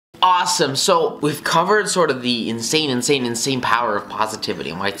Awesome. So we've covered sort of the insane power of positivity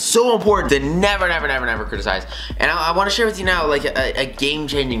and why it's so important to never criticize. And I want to share with you now like a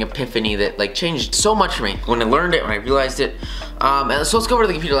game-changing epiphany that like changed so much for me when I learned it, when I realized it. And so let's go over to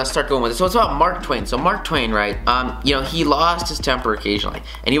the computer. Let's start going with it. So it's about Mark Twain. So Mark Twain, right? You know, he lost his temper occasionally,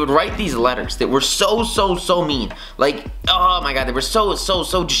 and he would write these letters that were so mean. Like, oh my God, they were so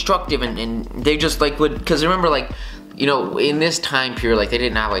destructive, and they just like would, because remember, like, you know, in this time period, like, they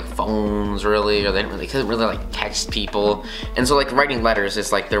didn't have like phones really, or they couldn't really like text people, and so like writing letters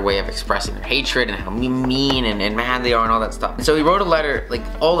is like their way of expressing their hatred and how mean and mad they are and all that stuff. And so he wrote a letter like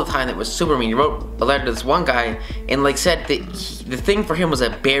all the time that was super mean. He wrote a letter to this one guy and like said that the thing for him was a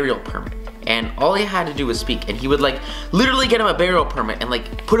burial permit, and all he had to do was speak, and he would like literally get him a burial permit and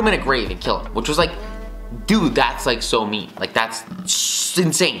like put him in a grave and kill him, which was like, dude, that's like so mean. Like, that's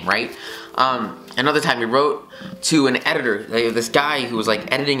insane, right? Another time he wrote to an editor, like, this guy who was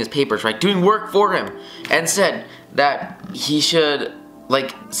like editing his papers, right, doing work for him, and said that he should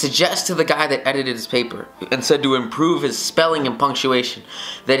like suggest to the guy that edited his paper and said to improve his spelling and punctuation,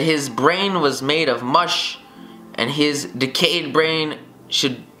 that his brain was made of mush and his decayed brain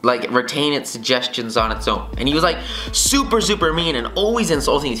should like retain its suggestions on its own. And he was like super mean and always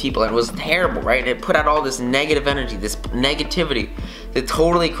insulting these people, and it was terrible, right? It put out all this negative energy, this negativity that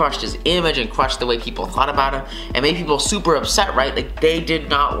totally crushed his image and crushed the way people thought about him and made people super upset, right? Like, they did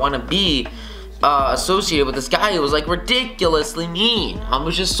not want to be associated with this guy who was like ridiculously mean. It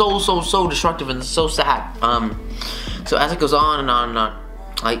was just so destructive and so sad. So as it goes on and on,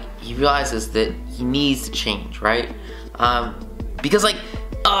 like, he realizes that he needs to change, right? Because like,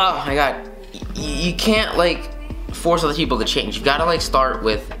 oh my God, you can't like force other people to change. You've got to like start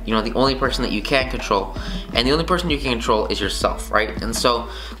with, you know, the only person that you can control, and the only person you can control is yourself, right? And so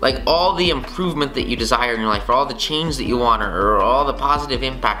like all the improvement that you desire in your life, or all the change that you want, or all the positive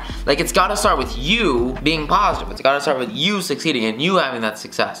impact, like, it's got to start with you being positive. It's got to start with you succeeding and you having that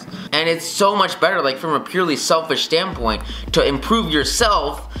success. And it's so much better, like, from a purely selfish standpoint, to improve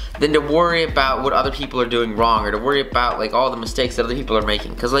yourself than to worry about what other people are doing wrong, or to worry about like all the mistakes that other people are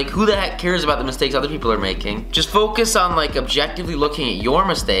making. Because like, who the heck cares about the mistakes other people are making? Just focus on like objectively looking at your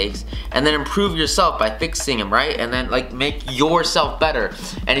mistakes, and then improve yourself by fixing them, right? And then like make yourself better.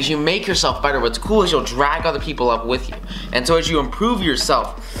 And as you make yourself better, what's cool is you'll drag other people up with you. And so as you improve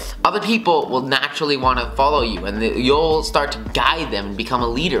yourself, other people will naturally want to follow you, and you'll start to guide them and become a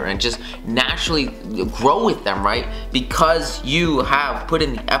leader and just naturally grow with them, right? Because you have put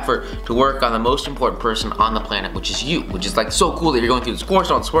in the effort to work on the most important person on the planet, which is you. Which is like so cool that you're going through this course,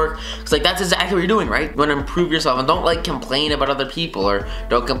 all this work. It's like, that's exactly what you're doing, right? You want to improve yourself, and don't like complain about other people, or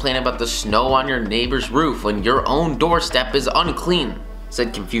don't complain about the snow on your neighbor's roof when your own doorstep is unclean,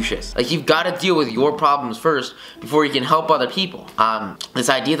 said Confucius. Like, you've got to deal with your problems first before you can help other people. This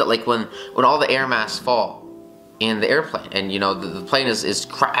idea that like when all the air masks fall in the airplane, and you know the plane is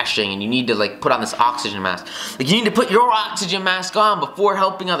crashing, and you need to like put on this oxygen mask. Like, you need to put your oxygen mask on before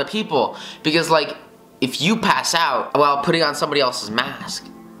helping other people, because like, if you pass out while putting on somebody else's mask,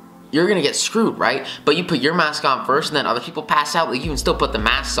 you're gonna get screwed, right? But you put your mask on first, and then other people pass out, like, you can still put the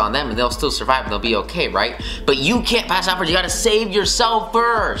masks on them and they'll still survive and they'll be okay, right? But you can't pass out first. You gotta save yourself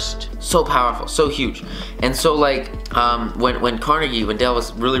first. So powerful, so huge. And so like, when Dale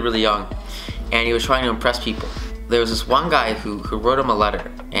was really young and he was trying to impress people, there was this one guy who wrote him a letter,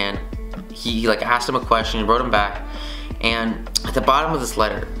 and he like asked him a question, he wrote him back, and at the bottom of this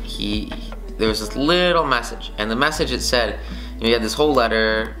letter, there was this little message, and the message, it said, you know, he had this whole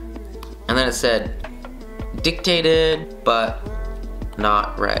letter, and then it said, dictated but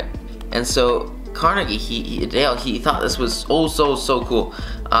not read. And so Dale, he thought this was so cool,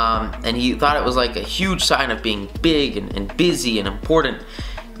 and he thought it was like a huge sign of being big and busy and important.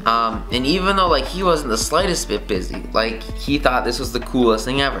 And even though like he wasn't the slightest bit busy, like, he thought this was the coolest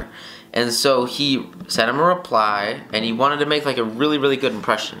thing ever. And so he sent him a reply, and he wanted to make like a really good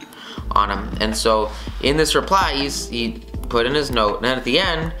impression on him. And so in this reply, he put in his note, and then at the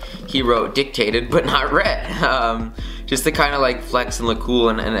end he wrote dictated but not read, just to kind of like flex and look cool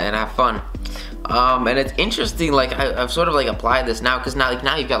and have fun. And it's interesting, like, I've sort of like applied this now, because now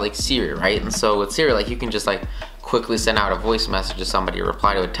you've got like Siri, right? And so with Siri, like, you can just like quickly send out a voice message to somebody or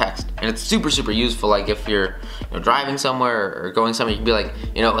reply to a text, and it's super useful. Like, if you're, you know, driving somewhere or going somewhere, you can be like,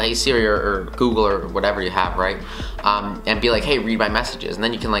 you know, hey Siri, or Google, or whatever you have, right? And be like, hey, read my messages, and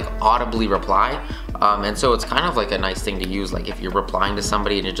then you can like audibly reply. And so it's kind of like a nice thing to use, like if you're replying to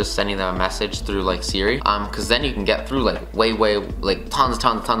somebody and you're just sending them a message through like Siri, because then you can get through like way like tons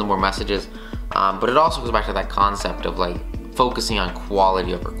of more messages. But it also goes back to that concept of like focusing on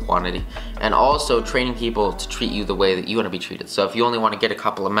quality over quantity, and also training people to treat you the way that you want to be treated. So if you only want to get a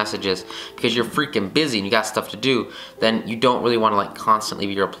couple of messages because you're freaking busy and you got stuff to do, then you don't really want to like constantly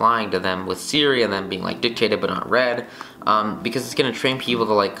be replying to them with Siri and then being like dictated but not read, because it's going to train people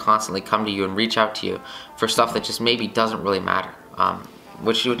to like constantly come to you and reach out to you for stuff that just maybe doesn't really matter.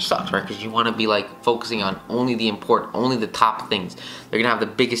 Which sucks, right? Because you want to be like focusing on only the important, only the top things. They're gonna have the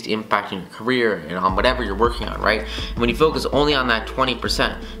biggest impact in your career and on whatever you're working on, right? And when you focus only on that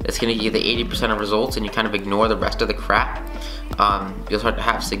 20%, it's gonna give you the 80% of results, and you kind of ignore the rest of the crap. You'll start to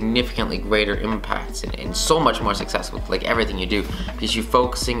have significantly greater impacts and so much more success with like everything you do, because you're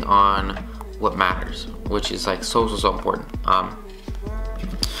focusing on what matters, which is like so important.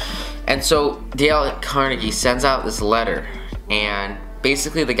 And so Dale Carnegie sends out this letter, and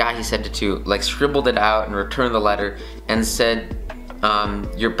basically the guy he sent it to like scribbled it out and returned the letter and said,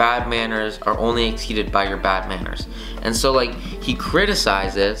 your bad manners are only exceeded by your bad manners. And so like he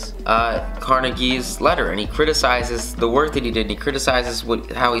criticizes Carnegie's letter, and he criticizes the work that he did, and he criticizes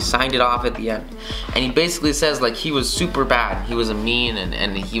how he signed it off at the end. And he basically says like he was super bad, he was a mean,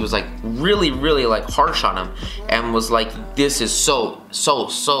 and he was like really like harsh on him, and was like, this is so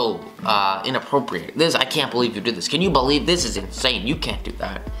inappropriate. I can't believe you did this. Can you believe this is insane? You can't do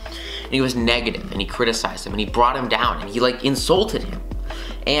that. And he was negative, and he criticized him, and he brought him down, and he like insulted him.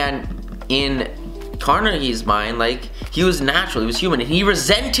 And in Carnegie's mind, like, he was natural, he was human, and he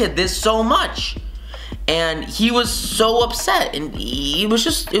resented this so much. And he was so upset, and it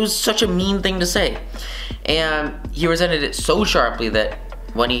was such a mean thing to say. And he resented it so sharply that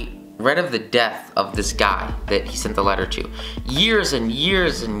when he read of the death of this guy that he sent the letter to, years and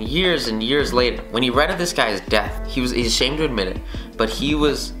years later, when he read of this guy's death, he's ashamed to admit it, but he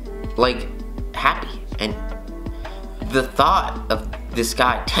was like happy. And the thought of this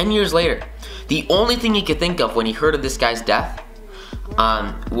guy 10 years later, the only thing he could think of when he heard of this guy's death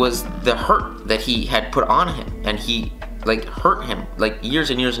was the hurt that he had put on him, and he like hurt him like years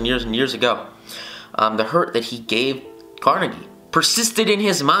ago. The hurt that he gave Carnegie persisted in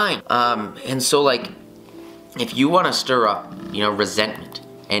his mind. And so like, if you want to stir up, resentment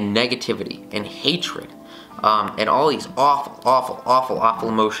and negativity and hatred, and all these awful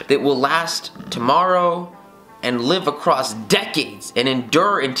emotions that will last tomorrow and live across decades and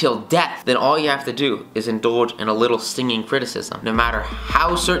endure until death, then all you have to do is indulge in a little stinging criticism. No matter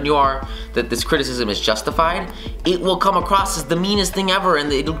how certain you are that this criticism is justified, it will come across as the meanest thing ever,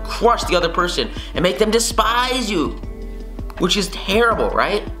 and it'll crush the other person and make them despise you, which is terrible,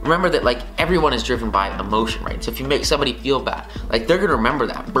 right? Remember that like everyone is driven by emotion, right? So if you make somebody feel bad, like they're gonna remember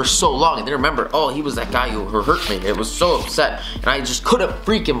that for so long, and they remember, oh, he was that guy who hurt me, it was so upset, and I just couldn't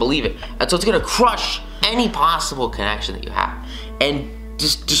freaking believe it. And so it's gonna crush any possible connection that you have, and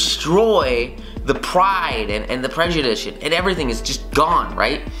just destroy the pride and the prejudice, and everything is just gone,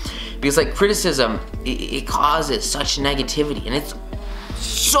 right? Because like criticism, it causes such negativity, and it's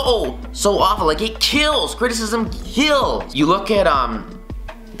so awful. Like, it kills. Criticism kills. You look at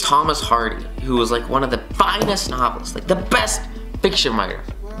Thomas Hardy, who was like one of the finest novelists, like the best fiction writer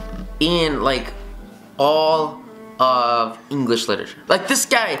in like all of English literature. Like, this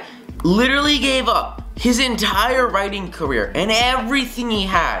guy literally gave up his entire writing career and everything he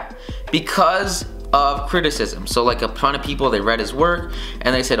had because of criticism. So like a ton of people, they read his work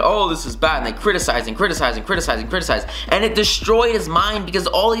and they said, oh, this is bad, and they criticized and and it destroyed his mind, because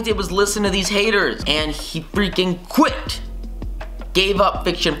all he did was listen to these haters, and he freaking quit, gave up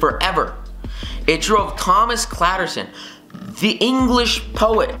fiction forever. It drove Thomas Clatterson, the English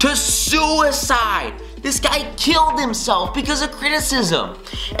poet, to suicide. This guy killed himself because of criticism.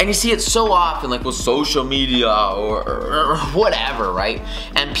 And you see it so often, like with social media or whatever, right?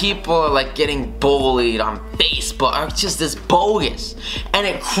 And people are like getting bullied on Facebook. It's just this bogus. And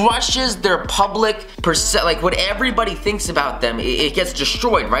it crushes their public like what everybody thinks about them. It gets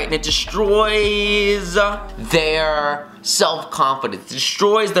destroyed, right? And it destroys their self-confidence,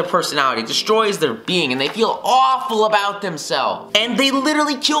 destroys their personality, destroys their being, and they feel awful about themselves. And they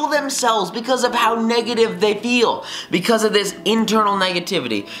literally kill themselves because of how negative they feel, because of this internal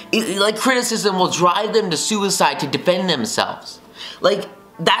negativity. Like, criticism will drive them to suicide to defend themselves. Like,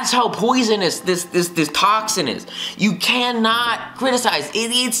 that's how poisonous this toxin is. You cannot criticize.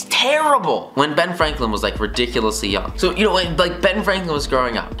 It's terrible. When Ben Franklin was like ridiculously young. So, when like Ben Franklin was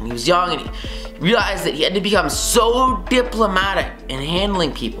growing up and he was young, and he realized that he had to become so diplomatic in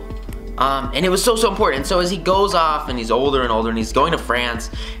handling people. And it was so important. And so as he goes off and he's older and older, and he's going to France,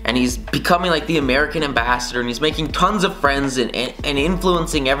 and he's becoming like the American ambassador, and he's making tons of friends and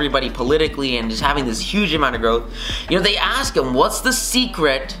influencing everybody politically, and just having this huge amount of growth, they ask him, what's the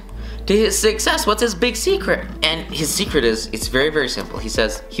secret to his success? What's his big secret? And his secret is, it's very, very simple. He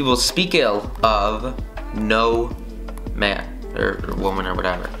says he will speak ill of no man or woman or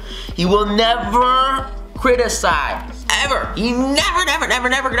whatever. He will never criticize, ever. He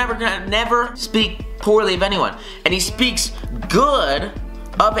never speak poorly of anyone. And he speaks good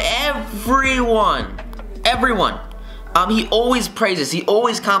of everyone. Everyone. He always praises, he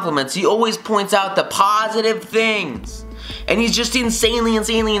always compliments, he always points out the positive things. And he's just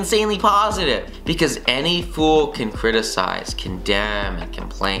insanely positive. Because any fool can criticize, condemn, and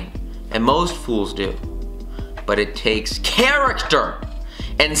complain. And most fools do. But it takes character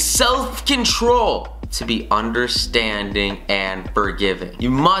and self-control to be understanding and forgiving.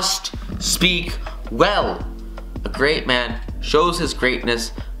 You must speak well. A great man shows his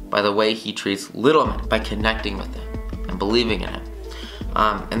greatness by the way he treats little men, by connecting with them and believing in him.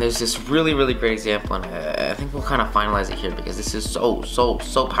 And there's this really great example, and I think we'll kind of finalize it here because this is so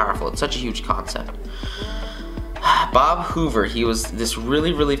powerful. It's such a huge concept. Bob Hoover, he was this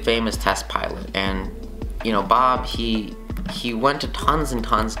really famous test pilot, and you know, Bob, he went to tons and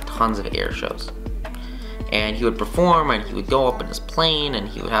tons of air shows. And he would perform, and he would go up in his plane, and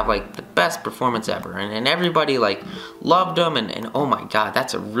he would have like the best performance ever, and everybody like loved him, and oh my god,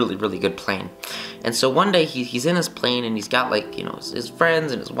 that's a really good plane. And so one day he's in his plane, and he's got like, you know, his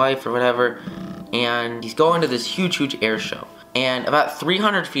friends and his wife or whatever, and he's going to this huge air show. And about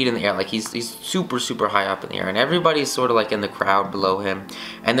 300 feet in the air, like he's super high up in the air, and everybody's sort of like in the crowd below him,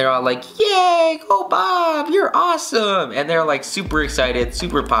 and they're all like, yay, go Bob, you're awesome, and they're like super excited,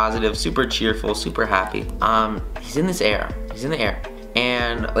 super positive, super cheerful, super happy. He's in the air,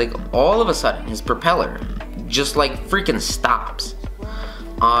 and like all of a sudden his propeller just like freaking stops,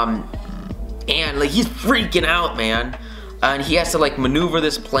 and like he's freaking out, man, and he has to like maneuver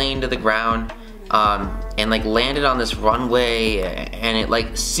this plane to the ground. And like landed on this runway, and it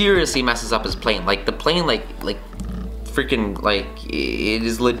like seriously messes up his plane. Like the plane like freaking like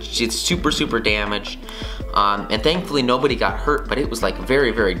it's super damaged. And thankfully nobody got hurt, but it was like a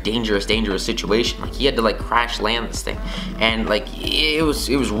very dangerous situation. Like he had to like crash land this thing, and like it was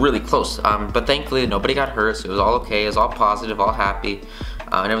really close. But thankfully nobody got hurt, so it was all okay. It was all positive, all happy,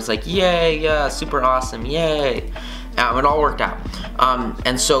 and it was like, yay, yeah, super awesome, yay. It all worked out.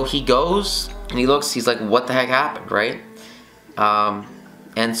 And so he goes and he looks, he's like, what the heck happened, right?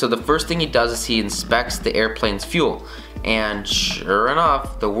 And so the first thing he does is he inspects the airplane's fuel. And sure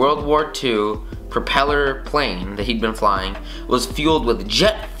enough, the World War II propeller plane that he'd been flying was fueled with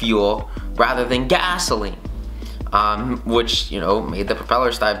jet fuel rather than gasoline. Which, you know, made the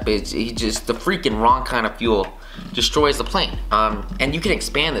propeller stop. The freaking wrong kind of fuel destroys the plane. And you can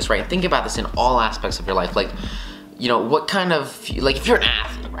expand this, right? Think about this in all aspects of your life. Like, you know, what kind of, like if you're an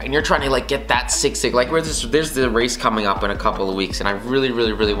athlete, right, and you're trying to like get that six, like there's the race coming up in a couple of weeks, and I really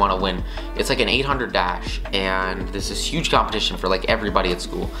want to win. It's like an 800 dash, and there's this huge competition for like everybody at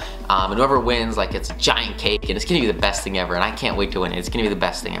school, and whoever wins, like it's a giant cake, and it's gonna be the best thing ever, and I can't wait to win it. It's gonna be the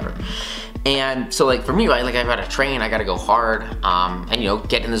best thing ever. And so like for me, right, like I've got to train, I gotta go hard, and you know,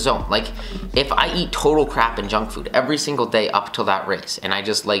 get in the zone. Like if I eat total crap and junk food every single day up till that race, and I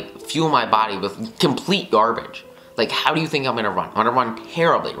just like fuel my body with complete garbage, like how do you think I'm gonna run? I'm gonna run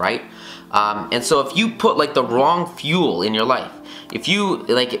terribly, right? And so if you put like the wrong fuel in your life, if you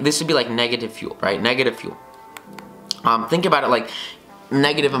like, this would be like negative fuel, right? Negative fuel. Think about it like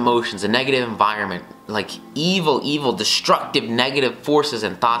negative emotions, a negative environment, like evil, destructive, negative forces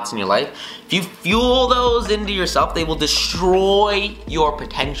and thoughts in your life. If you fuel those into yourself, they will destroy your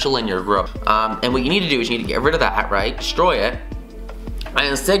potential and your growth. And what you need to do is you need to get rid of that, right? Destroy it, and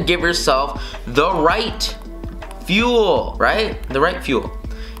instead give yourself the right fuel, right? The right fuel.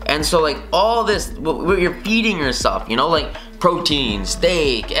 And so like all this, what you're feeding yourself, you know, like protein,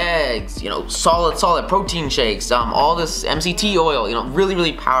 steak, eggs, you know, solid protein shakes, all this MCT oil, you know,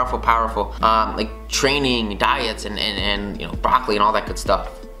 really powerful, like training, diets, and you know, broccoli and all that good stuff.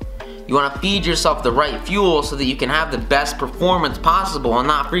 You want to feed yourself the right fuel so that you can have the best performance possible and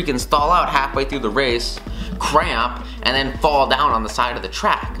not freaking stall out halfway through the race, cramp, and then fall down on the side of the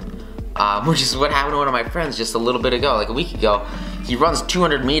track. Which is what happened to one of my friends just a little bit ago, like a week ago. He runs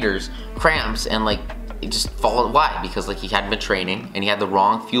 200 meters, cramps, and like it just falls. Why? Because like he hadn't been training and he had the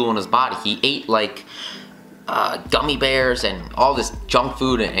wrong fuel in his body. He ate like gummy bears and all this junk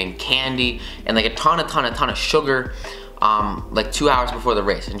food and candy and like a ton of sugar, like 2 hours before the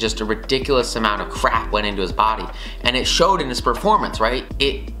race, and just a ridiculous amount of crap went into his body, and it showed in his performance, right?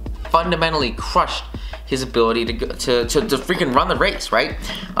 It fundamentally crushed his ability to freaking run the race, right?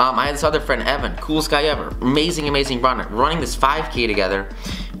 I had this other friend, Evan, coolest guy ever, amazing runner, running this 5K together,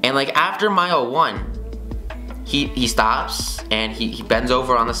 and like after mile 1, he stops and he bends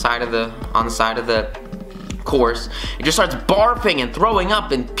over on the side of the course and just starts barfing and throwing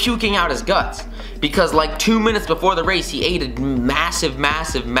up and puking out his guts because like 2 minutes before the race he ate a massive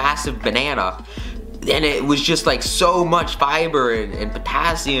banana, and it was just like so much fiber and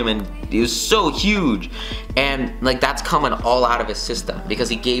potassium, and it was so huge, and like that's coming all out of his system because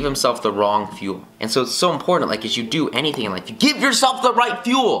he gave himself the wrong fuel. And so it's so important, like as you do anything in life, you give yourself the right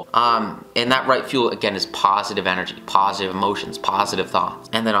fuel, and that right fuel again is positive energy, positive emotions, positive thoughts,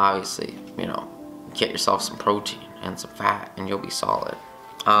 and then obviously, you know, get yourself some protein and some fat and you'll be solid.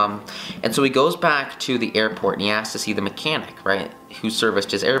 And so he goes back to the airport and he asks to see the mechanic, right, who serviced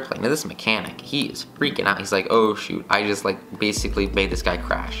his airplane. Now this mechanic, he is freaking out. He's like, oh shoot, I just like basically made this guy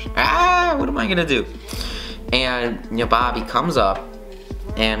crash. What am I gonna do? And you know, Bobby comes up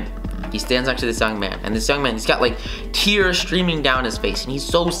and he stands next to this young man, and this young man, he's got like tears streaming down his face, and he's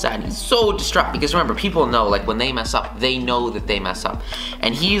so sad, he's so distraught, because remember, people know, like when they mess up, they know that they mess up,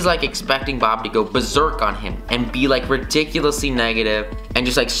 and he's like expecting Bob to go berserk on him and be like ridiculously negative and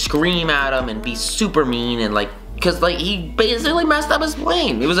just like scream at him and be super mean, and like, because like he basically messed up his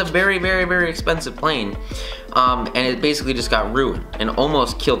plane. It was a very expensive plane, and it basically just got ruined and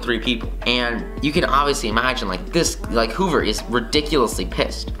almost killed 3 people. And you can obviously imagine like this, like Hoover is ridiculously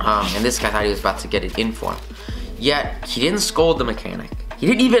pissed, and this guy thought he was about to get it in for him. Yet he didn't scold the mechanic. He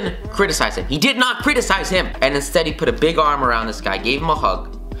didn't even criticize him. He did not criticize him, and instead he put a big arm around this guy, gave him a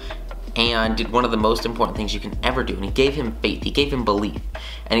hug, and did one of the most important things you can ever do. And he gave him faith. He gave him belief,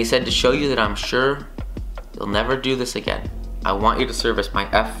 and he said, to show you that I'm sure you'll never do this again, I want you to service my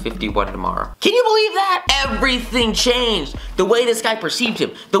F-51 tomorrow. Can you believe that? Everything changed. The way this guy perceived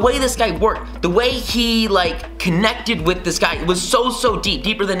him, the way this guy worked, the way he like connected with this guy, it was so deep,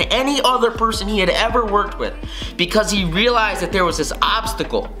 deeper than any other person he had ever worked with, because he realized that there was this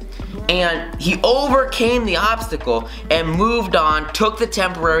obstacle. And he overcame the obstacle and moved on, took the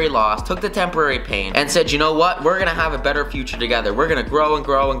temporary loss, took the temporary pain, and said, you know what, we're gonna have a better future together. We're gonna grow and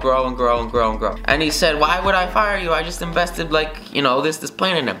grow and grow and grow and grow and grow. And he said, why would I fire you? I just invested like, you know, this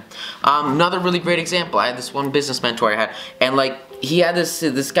plane in him. Another really great example, I had this one business mentor I had, and like, he had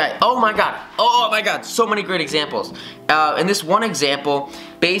this guy, oh my god, so many great examples. In this one example,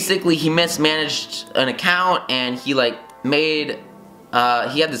 basically he mismanaged an account, and he like made,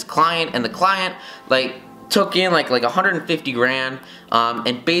 he had this client, and the client like took in like 150 grand,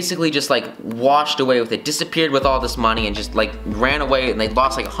 and basically just like washed away with it, disappeared with all this money, and just like ran away, and they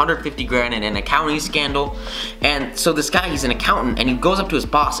lost like 150 grand in an accounting scandal. And so this guy, he's an accountant, and he goes up to his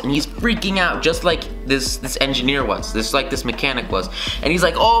boss, and he's freaking out just like this engineer was, this mechanic was, and he's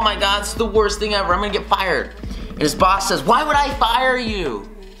like, oh my god, it's the worst thing ever, I'm gonna get fired. And his boss says, why would I fire you?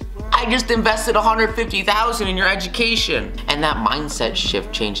 I just invested $150,000 in your education. And that mindset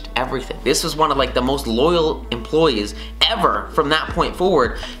shift changed everything. This was one of like the most loyal employees ever from that point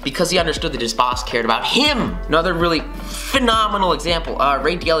forward, because he understood that his boss cared about him. Another really phenomenal example,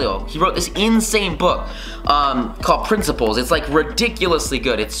 Ray Dalio, he wrote this insane book called Principles. It's like ridiculously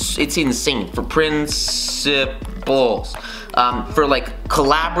good. It's insane, for principles. For like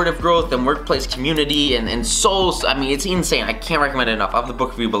collaborative growth and workplace community and souls. I mean, it's insane. I can't recommend it enough. I have the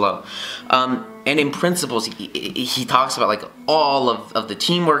book review below. And in Principles, he talks about like all of the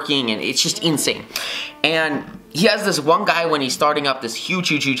team working, and it's just insane. And he has this one guy when he's starting up this huge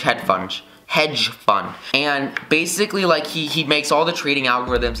hedge fund, and basically like he makes all the trading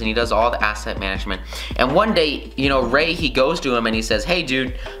algorithms, and he does all the asset management. And one day, you know, Ray, he goes to him and he says, hey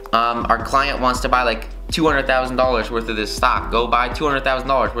dude, our client wants to buy like $200,000 worth of this stock. Go buy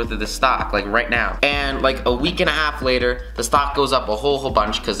 $200,000 worth of this stock, like right now. And like a week and a half later, the stock goes up a whole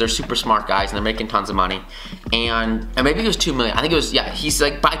bunch, because they're super smart guys and they're making tons of money. And maybe it was 2 million. I think it was, yeah, he's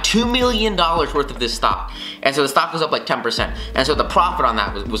like, buy $2 million worth of this stock. And so the stock goes up like 10%. And so the profit on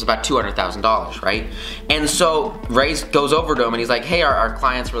that was about $200,000, right? And so Ray goes over to him and he's like, hey, our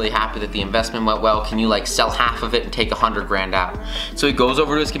client's really happy that the investment went well. Can you like sell half of it and take 100 grand out? So he goes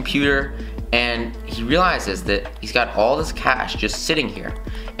over to his computer, and he realizes that he's got all this cash just sitting here,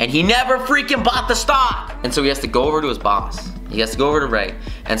 and he never freaking bought the stock. And so he has to go over to his boss. He has to go over to Ray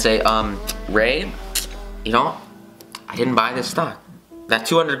and say, Ray, you know, I didn't buy this stock. That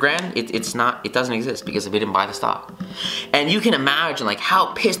 200 grand, it doesn't exist because we didn't buy the stock. And you can imagine like how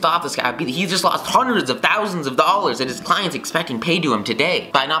pissed off this guy would be. He just lost hundreds of thousands of dollars that his client's expecting paid to him today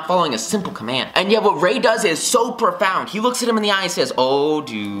by not following a simple command. And yet what Ray does is so profound. He looks at him in the eye and says, oh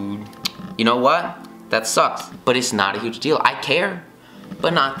dude, you know what? That sucks, but it's not a huge deal. I care,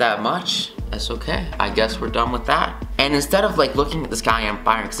 but not that much. That's okay. I guess we're done with that. And instead of like looking at this guy and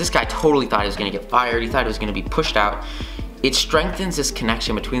firing, because this guy totally thought he was gonna get fired, he thought he was gonna be pushed out, it strengthens this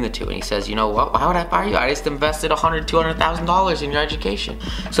connection between the two. And he says, you know what, why would I fire you? I just invested $100,000, $200,000 in your education.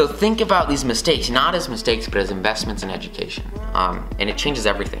 So think about these mistakes, not as mistakes, but as investments in education. And it changes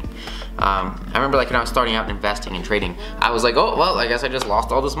everything. I remember like when I was starting out in investing and trading, I was like, oh, well, I guess I just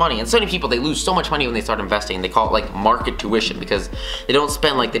lost all this money. And so many people, they lose so much money when they start investing. They call it like market tuition because they don't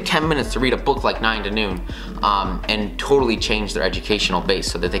spend like the 10 minutes to read a book like 9 to noon and totally change their educational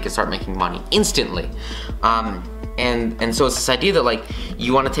base so that they can start making money instantly. And so it's this idea that like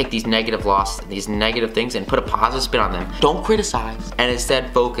you want to take these negative losses, these negative things, and put a positive spin on them. Don't criticize, and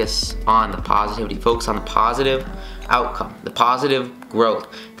instead focus on the positivity. Focus on the positive outcome, the positive growth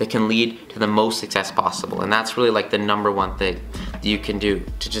that can lead to the most success possible. And that's really like the #1 thing that you can do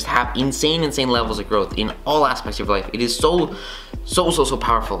to just have insane levels of growth in all aspects of your life. It is so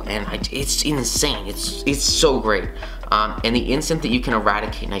powerful, and it's insane. It's so great. And the instant that you can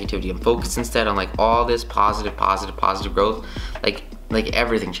eradicate negativity and focus instead on like all this positive growth, like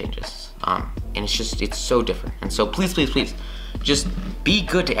everything changes. And it's so different. And so please, just be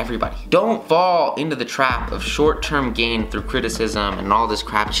good to everybody. Don't fall into the trap of short-term gain through criticism and all this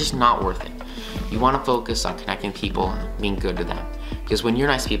crap. It's just not worth it. You want to focus on connecting people and being good to them. Because when you're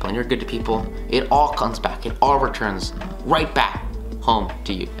nice to people and you're good to people, it all comes back. It all returns right back home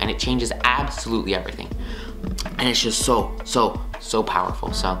to you. And it changes absolutely everything. And it's just so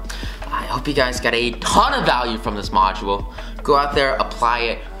powerful. So I hope you guys got a ton of value from this module. Go out there, apply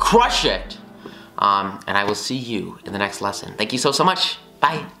it, crush it. And I will see you in the next lesson. Thank you so much.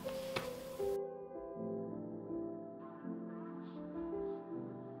 Bye.